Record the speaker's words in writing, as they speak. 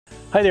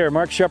Hi there,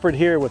 Mark Shepard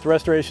here with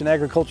Restoration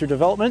Agriculture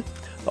Development,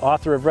 the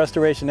author of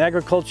Restoration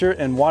Agriculture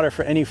and Water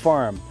for Any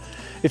Farm.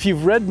 If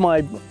you've read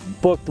my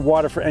book,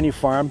 Water for Any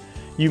Farm,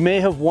 you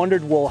may have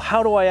wondered, well,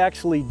 how do I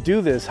actually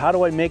do this? How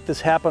do I make this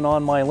happen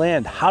on my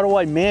land? How do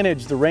I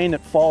manage the rain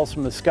that falls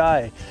from the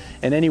sky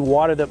and any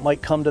water that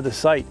might come to the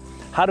site?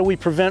 How do we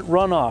prevent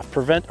runoff,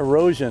 prevent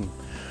erosion?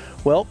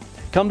 Well,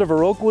 come to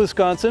Viroqua,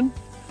 Wisconsin,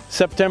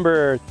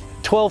 September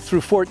 12th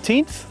through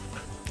 14th.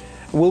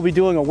 We'll be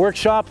doing a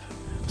workshop,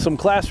 some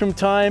classroom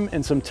time,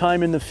 and some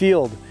time in the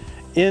field.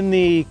 In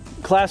the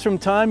classroom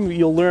time,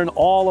 you'll learn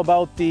all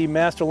about the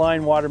Master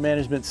Line Water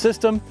Management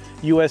System,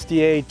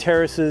 USDA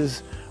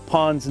terraces,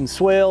 ponds, and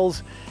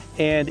swales.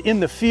 And in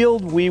the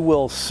field, we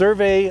will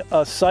survey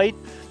a site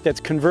that's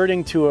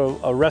converting to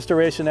a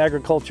restoration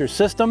agriculture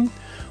system.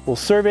 We'll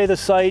survey the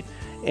site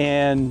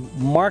and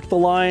mark the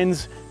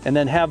lines, and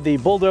then have the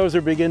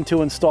bulldozer begin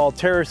to install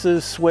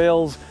terraces,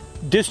 swales,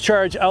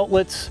 discharge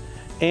outlets,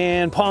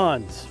 and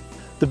ponds.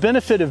 The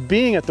benefit of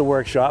being at the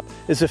workshop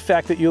is the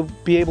fact that you'll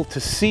be able to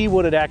see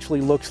what it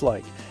actually looks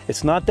like.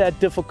 It's not that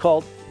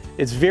difficult.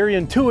 It's very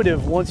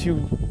intuitive once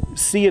you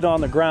see it on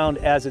the ground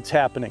as it's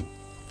happening.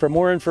 For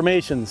more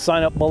information,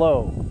 sign up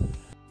below.